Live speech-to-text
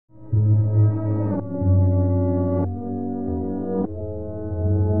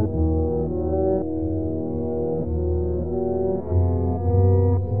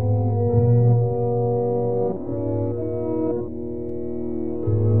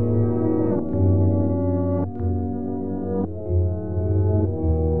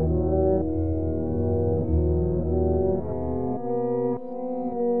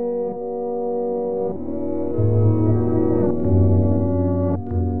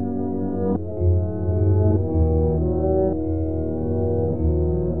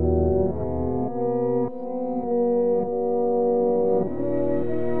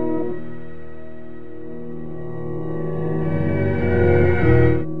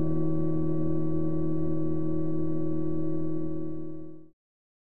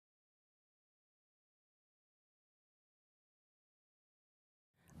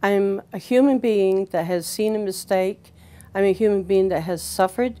I'm a human being that has seen a mistake. I'm a human being that has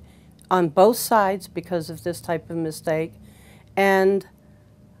suffered on both sides because of this type of mistake. And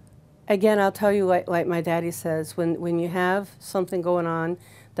again, I'll tell you, like my daddy says, when you have something going on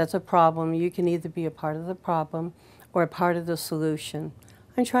that's a problem, you can either be a part of the problem or a part of the solution.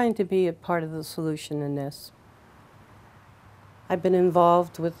 I'm trying to be a part of the solution in this. I've been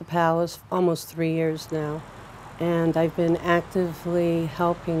involved with the Palace almost 3 years now, and I've been actively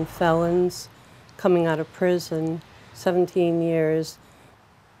helping felons coming out of prison, 17 years.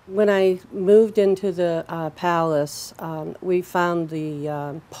 When I moved into the Palace, we found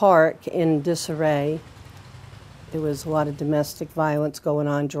the park in disarray. There was a lot of domestic violence going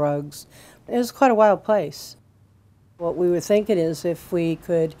on, drugs. It was quite a wild place. What we were thinking is if we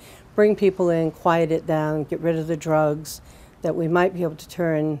could bring people in, quiet it down, get rid of the drugs, that we might be able to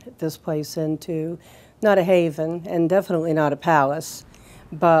turn this place into not a haven and definitely not a palace,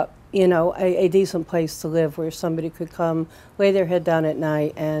 but you know, a decent place to live where somebody could come, lay their head down at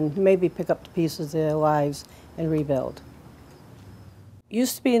night and maybe pick up the pieces of their lives and rebuild.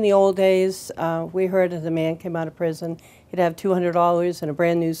 Used to be in the old days, we heard if a man came out of prison, he'd have $200 and a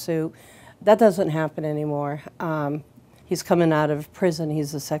brand new suit. That doesn't happen anymore. He's coming out of prison,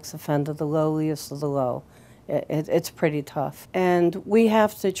 he's a sex offender, the lowliest of the low. It's pretty tough. And we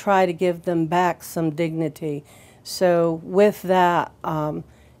have to try to give them back some dignity. So with that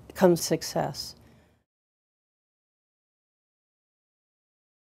comes success.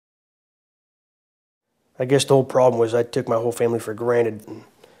 I guess the whole problem was I took my whole family for granted and,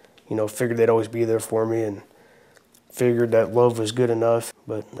 you know, figured they'd always be there for me and figured that love was good enough.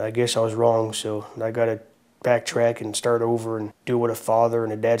 But I guess I was wrong, so I got to backtrack and start over and do what a father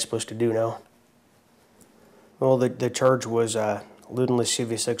and a dad's supposed to do now. Well, the charge was lewd and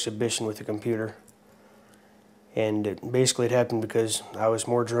lascivious exhibition with a computer. And basically it happened because I was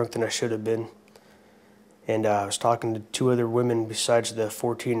more drunk than I should have been. And I was talking to two other women besides the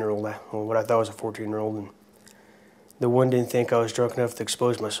 14-year-old, well, what I thought was a 14-year-old. And the one didn't think I was drunk enough to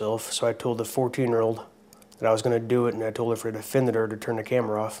expose myself, so I told the 14-year-old that I was going to do it, and I told her if it offended her to turn the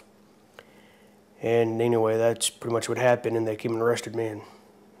camera off. And anyway, that's pretty much what happened, and they came and arrested me, and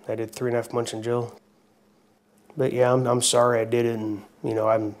I did 3.5 months in jail. But yeah, I'm sorry I did it, and you know,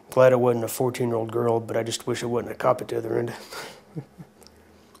 I'm glad it wasn't a 14-year-old girl, but I just wish it wasn't a cop at the other end.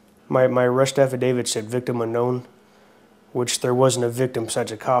 My arrest affidavit said victim unknown, which there wasn't a victim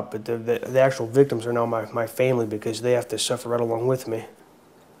besides a cop, but the actual victims are now my family because they have to suffer right along with me.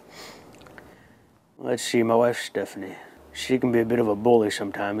 Let's see, my wife Stephanie. She can be a bit of a bully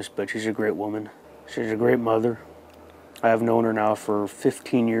sometimes, but she's a great woman. She's a great mother. I have known her now for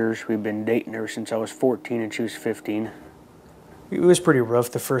 15 years. We've been dating ever since I was 14 and she was 15. It was pretty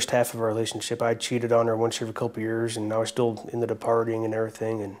rough the first half of our relationship. I cheated on her once every couple of years, and I was still into the partying and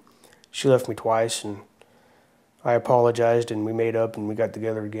everything, and she left me twice, and I apologized, and we made up, and we got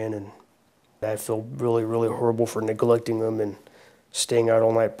together again, and I feel really, really horrible for neglecting them and staying out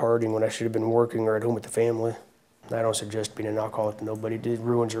all night partying when I should have been working or at home with the family. I don't suggest being an alcoholic to nobody. It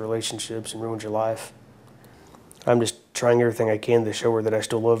ruins your relationships and ruins your life. I'm just trying everything I can to show her that I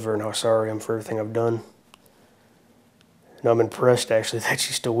still love her and how sorry I am for everything I've done. And I'm impressed, actually, that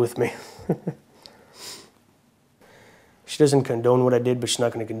she's still with me. She doesn't condone what I did, but she's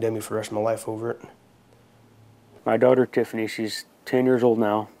not going to condemn me for the rest of my life over it. My daughter Tiffany, she's 10 years old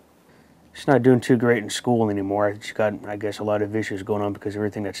now. She's not doing too great in school anymore. She's got, I guess, a lot of issues going on because of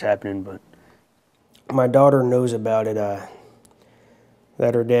everything that's happening, but my daughter knows about it, that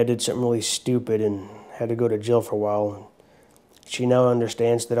her dad did something really stupid and had to go to jail for a while. She now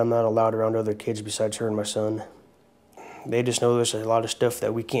understands that I'm not allowed around other kids besides her and my son. They just know there's a lot of stuff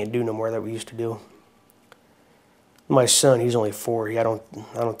that we can't do no more that we used to do. My son, he's only 4. I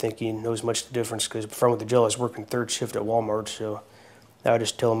don't think he knows much the difference because before I went to jail, I was working third shift at Walmart, so I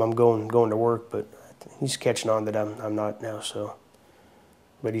just tell him I'm going to work, but he's catching on that I'm not now, so.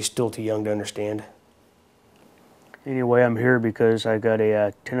 But he's still too young to understand. Anyway, I'm here because I got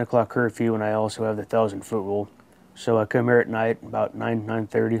a 10 o'clock curfew and I also have the 1,000-foot rule. So I come here at night about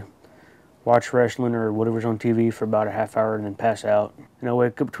 9:30, watch wrestling or whatever's on TV for about a half hour and then pass out. And I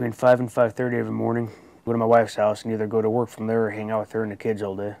wake up between 5 and 5:30 every morning, go to my wife's house and either go to work from there or hang out with her and the kids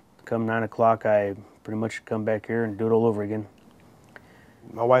all day. Come 9 o'clock, I pretty much come back here and do it all over again.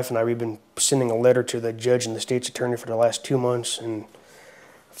 My wife and I, we've been sending a letter to the judge and the state's attorney for the last 2 months, and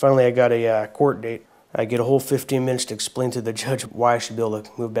finally I got a court date. I get a whole 15 minutes to explain to the judge why I should be able to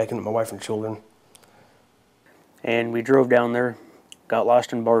move back in with my wife and children. And we drove down there, got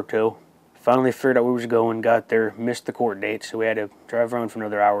lost in Bartow, finally figured out where we was going, got there, missed the court date, so we had to drive around for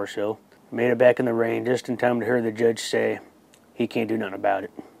another hour or so. Made it back in the rain just in time to hear the judge say he can't do nothing about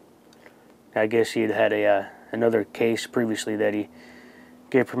it. I guess he had had another case previously that he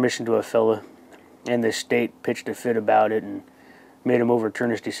gave permission to a fella, and the state pitched a fit about it and made him overturn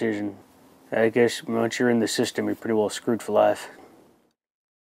his decision. I guess once you're in the system, you're pretty well screwed for life.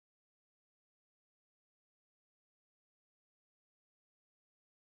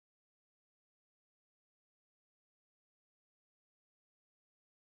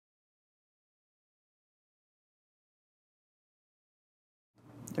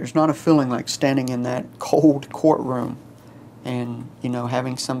 There's not a feeling like standing in that cold courtroom and,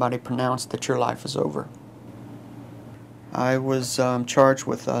 having somebody pronounce that your life is over. I was charged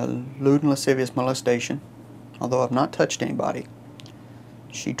with lewd and lascivious molestation, although I've not touched anybody.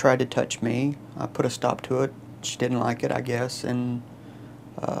 She tried to touch me. I put a stop to it. She didn't like it, I guess, and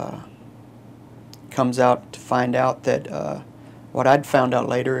comes out to find out that what I'd found out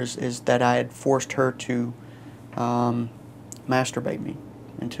later is that I had forced her to masturbate me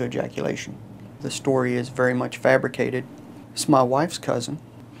into ejaculation. The story is very much fabricated. It's my wife's cousin.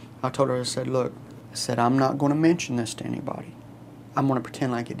 I told her, I said, look, I'm not going to mention this to anybody. I'm going to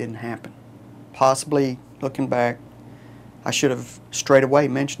pretend like it didn't happen. Possibly, looking back, I should have straight away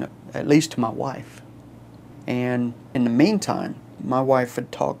mentioned it, at least to my wife. And in the meantime, my wife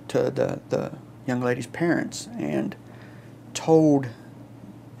had talked to the young lady's parents and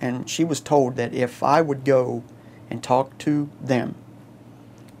she was told that if I would go and talk to them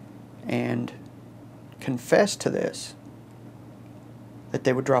and confess to this, that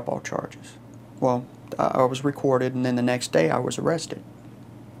they would drop all charges. Well, I was recorded, and then the next day I was arrested.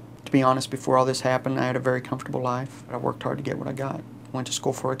 To be honest, before all this happened, I had a very comfortable life. I worked hard to get what I got. Went to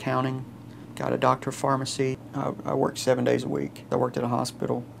school for accounting, got a doctor of pharmacy. I worked 7 days a week. I worked at a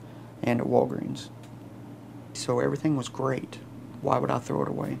hospital and at Walgreens. So everything was great. Why would I throw it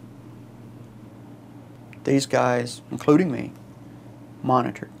away? These guys, including me,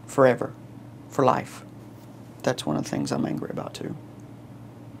 monitored forever, for life. That's one of the things I'm angry about too.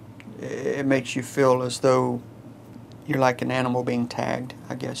 It makes you feel as though you're like an animal being tagged,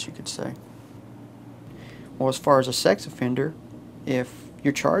 I guess you could say. Well, as far as a sex offender, if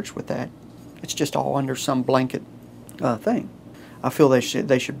you're charged with that, it's just all under some blanket thing. I feel they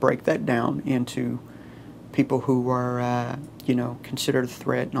should break that down into people who are, considered a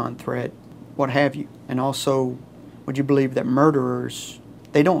threat, non-threat, what have you. And also, would you believe that murderers,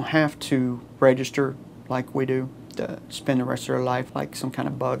 they don't have to register like we do, to spend the rest of their life like some kind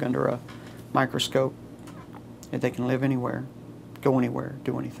of bug under a microscope? That they can live anywhere, go anywhere,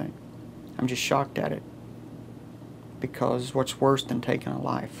 do anything. I'm just shocked at it, because what's worse than taking a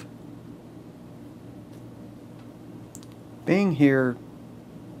life? Being here,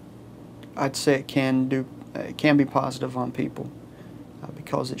 I'd say it can be positive on people,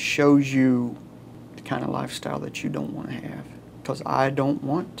 because it shows you the kind of lifestyle that you don't want to have. Because I don't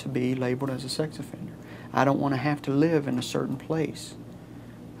want to be labeled as a sex offender. I don't want to have to live in a certain place.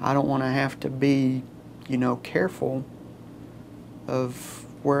 I don't want to have to be, careful of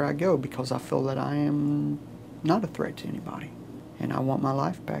where I go, because I feel that I am not a threat to anybody. And I want my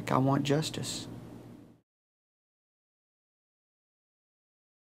life back. I want justice.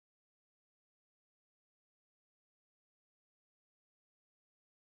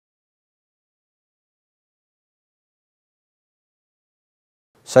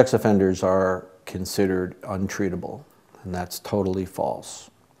 Sex offenders are considered untreatable, and that's totally false.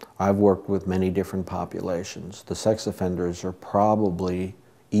 I've worked with many different populations. The sex offenders are probably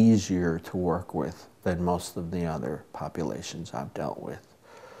easier to work with than most of the other populations I've dealt with.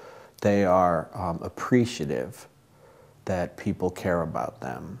 They are appreciative that people care about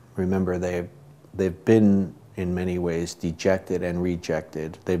them. Remember, they've been in many ways dejected and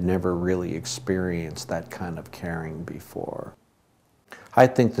rejected. They've never really experienced that kind of caring before. I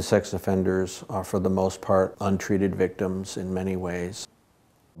think the sex offenders are, for the most part, untreated victims in many ways.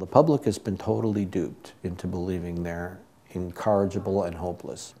 The public has been totally duped into believing they're incorrigible and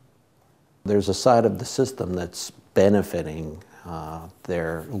hopeless. There's a side of the system that's benefiting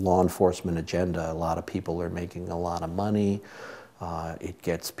their law enforcement agenda. A lot of people are making a lot of money. It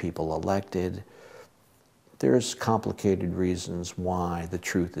gets people elected. There's complicated reasons why the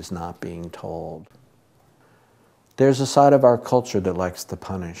truth is not being told. There's a side of our culture that likes to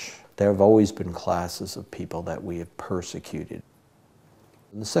punish. There have always been classes of people that we have persecuted.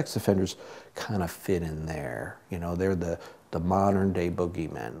 And the sex offenders kind of fit in there. They're the modern day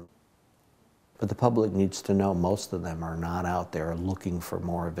boogeymen. But the public needs to know most of them are not out there looking for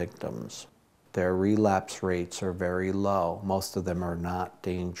more victims. Their relapse rates are very low. Most of them are not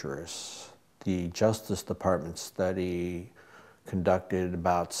dangerous. The Justice Department study conducted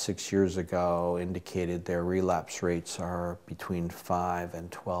about 6 years ago indicated their relapse rates are between 5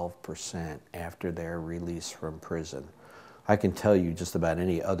 and 12% after their release from prison. I can tell you just about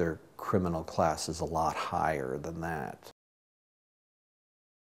any other criminal class is a lot higher than that.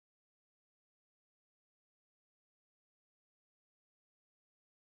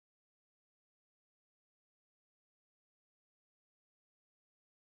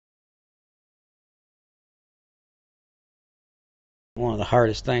 One of the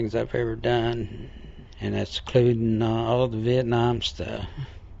hardest things I've ever done, and that's including all the Vietnam stuff,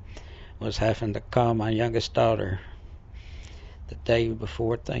 was having to call my youngest daughter the day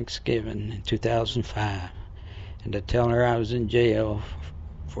before Thanksgiving in 2005 and to tell her I was in jail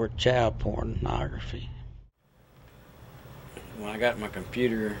for child pornography. When I got my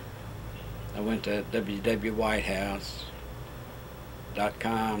computer, I went to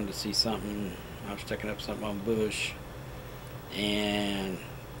www.whitehouse.com to see something. I was checking up something on Bush. And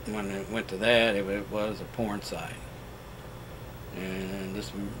when I went to that, it was a porn site. And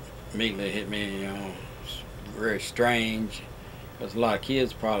this immediately hit me, very strange. Because a lot of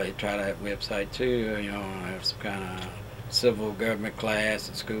kids probably try that website too, have some kind of civil government class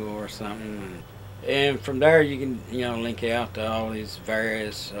at school or something. And from there you can, link out to all these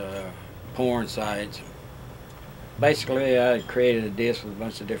various porn sites. Basically, I created a disc with a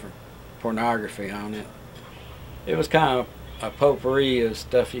bunch of different pornography on it. It was kind of a potpourri of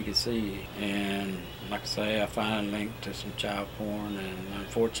stuff you could see, and like I say, I finally linked to some child porn, and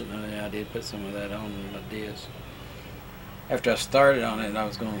unfortunately I did put some of that on the disc. After I started on it, I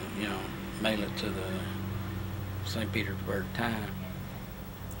was going to, mail it to the St. Petersburg Times,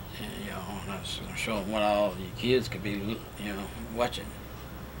 and I was going to show them what all you kids could be, watching.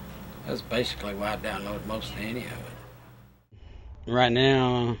 That's basically why I downloaded most of any of it. Right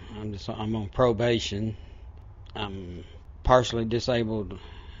now, I'm on probation. I'm partially disabled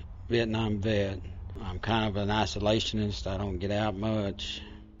Vietnam vet. I'm kind of an isolationist. I don't get out much.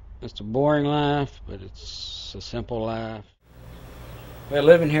 It's a boring life, but it's a simple life. Well,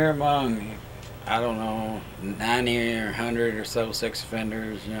 living here among, 90 or 100 or so sex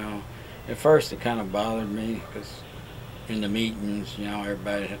offenders, at first it kind of bothered me because in the meetings,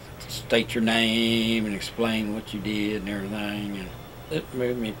 everybody had to state your name and explain what you did and everything. And it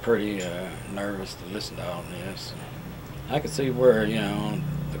made me pretty nervous to listen to all this. I could see where,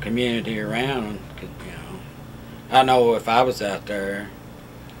 the community around could, I know if I was out there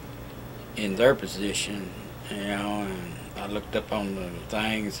in their position, and I looked up on the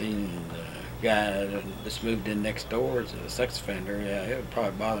thing and seen the guy that just moved in next door as a sex offender, it would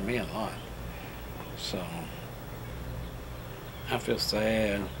probably bother me a lot. So I feel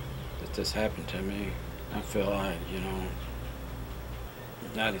sad that this happened to me. I feel like,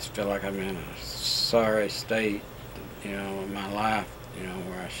 I just feel like I'm in a sorry state, in my life,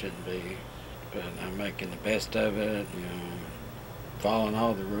 where I shouldn't be. But I'm making the best of it, following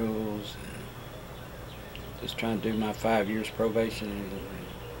all the rules, and just trying to do my 5 years probation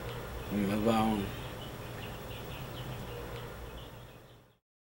and move on.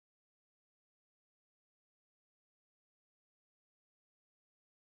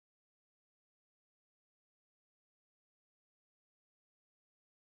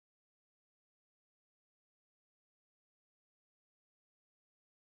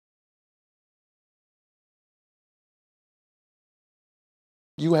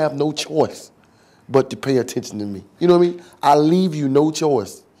 You have no choice but to pay attention to me. You know what I mean? I leave you no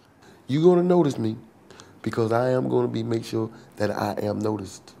choice. You're going to notice me because I am going to make sure that I am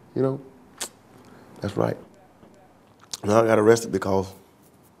noticed. That's right. Now I got arrested because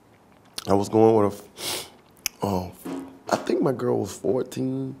I was going with I think my girl was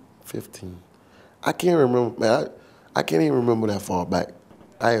 14, 15. I can't remember, man. I can't even remember that far back.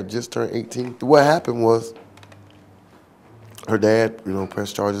 I had just turned 18. What happened was, her dad,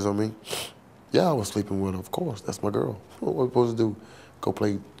 pressed charges on me. Yeah, I was sleeping with her, of course. That's my girl. What are we supposed to do? Go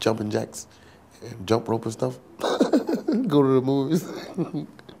play jumping jacks and jump rope and stuff? Go to the movies?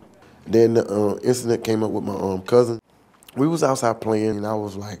 Then the incident came up with my cousin. We was outside playing, and I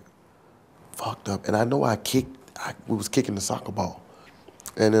was like, fucked up. And I know we was kicking the soccer ball.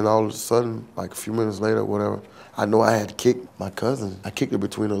 And then all of a sudden, like a few minutes later, whatever, I know I had kicked my cousin. I kicked her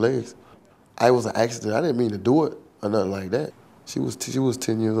between her legs. It was an accident. I didn't mean to do it or nothing like that. She was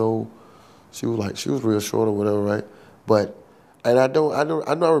 10 years old. She was real short or whatever, right? And I know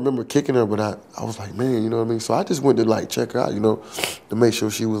I remember kicking her, but I was like, man, you know what I mean? So I just went to check her out, to make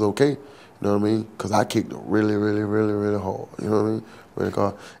sure she was okay. You know what I mean? Because I kicked her really, really, really, really hard. You know what I mean? Really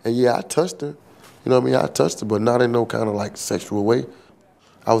hard. And yeah, I touched her. You know what I mean? I touched her, but not in no kind of sexual way.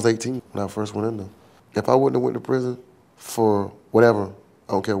 I was 18 when I first went in there. If I wouldn't have went to prison, for whatever,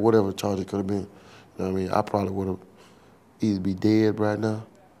 I don't care whatever charge it could have been. You know what I mean? I probably would have either be dead right now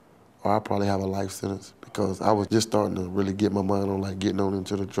or I probably have a life sentence because I was just starting to really get my mind on like getting on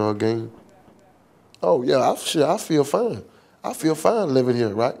into the drug game. Oh yeah, I feel fine. I feel fine living here,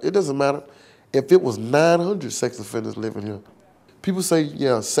 right? It doesn't matter if it was 900 sex offenders living here. People say,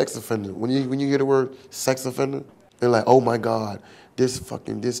 yeah, sex offender. When you hear the word sex offender, they're like, oh my God, this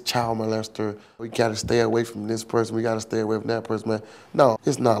child molester. We gotta stay away from this person. We gotta stay away from that person, man. No,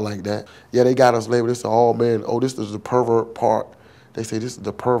 it's not like that. Yeah, they got us labeled. This, oh man, oh, this is the pervert part. They say this is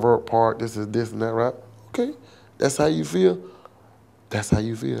the pervert part. This is this and that, right? Okay, that's how you feel. That's how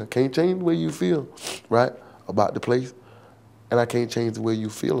you feel. I can't change the way you feel, right, about the place, and I can't change the way you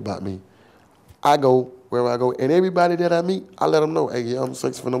feel about me. I go wherever I go, and everybody that I meet, I let them know, hey, yeah, I'm a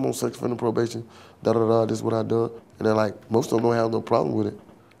sex offender, I'm on sex offender probation, da-da-da, this is what I done. And they're like, most of them don't have no problem with it.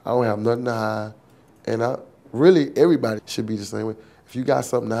 I don't have nothing to hide. And really, everybody should be the same way. If you got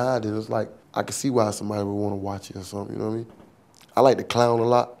something to hide, then it's like, I can see why somebody would want to watch you or something, you know what I mean? I like to clown a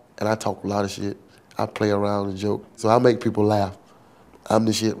lot, and I talk a lot of shit. I play around and joke, so I make people laugh. I'm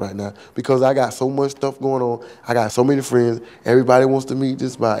the shit right now because I got so much stuff going on. I got so many friends. Everybody wants to meet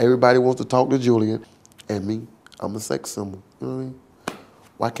this guy. Everybody wants to talk to Julian. And me, I'm a sex symbol. You know what I mean?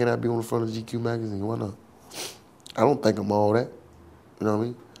 Why can't I be on the front of GQ magazine? Why not? I don't think I'm all that. You know what I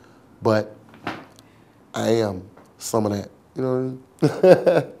mean? But I am some of that. You know what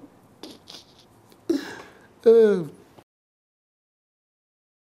I mean?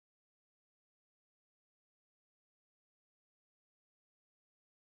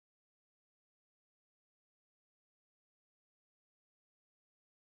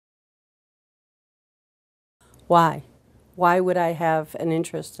 Why? Why would I have an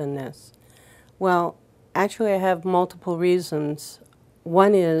interest in this? Well, actually I have multiple reasons.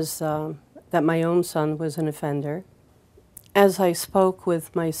 One is that my own son was an offender. As I spoke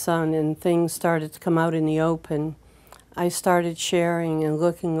with my son and things started to come out in the open, I started sharing and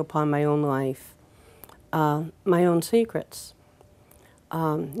looking upon my own life, my own secrets.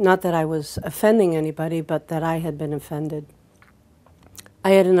 Not that I was offending anybody, but that I had been offended. I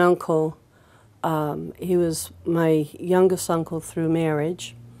had an uncle. He was my youngest uncle through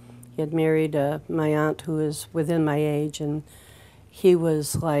marriage. He had married my aunt who was within my age, and he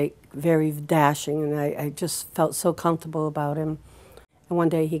was like very dashing, and I just felt so comfortable about him. And one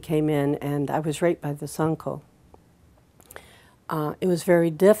day he came in, and I was raped by this uncle. It was very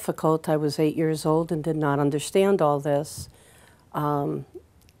difficult. I was 8 years old and did not understand all this.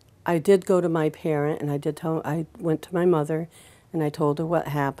 I did go to my parent, and I went to my mother, and I told her what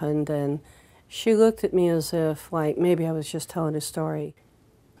happened, and she looked at me as if, like, maybe I was just telling a story.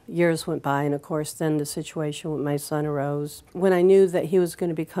 Years went by, and of course, then the situation with my son arose. When I knew that he was going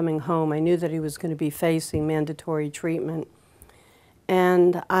to be coming home, I knew that he was going to be facing mandatory treatment.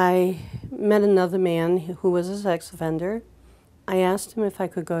 And I met another man who was a sex offender. I asked him if I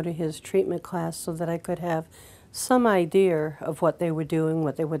could go to his treatment class so that I could have some idea of what they were doing,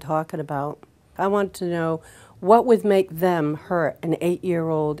 what they were talking about. I wanted to know what would make them hurt an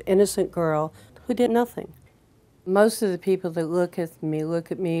 8-year-old innocent girl who did nothing. Most of the people that look at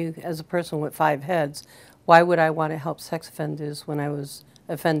me as a person with 5 heads. Why would I want to help sex offenders when I was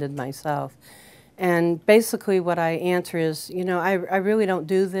offended myself? And basically what I answer is, you know, I really don't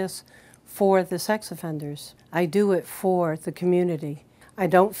do this for the sex offenders. I do it for the community. I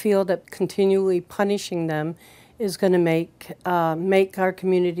don't feel that continually punishing them is going to make our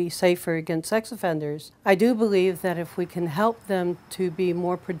community safer against sex offenders. I do believe that if we can help them to be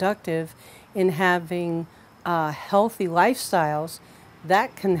more productive in having healthy lifestyles,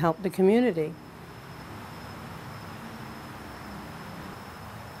 that can help the community.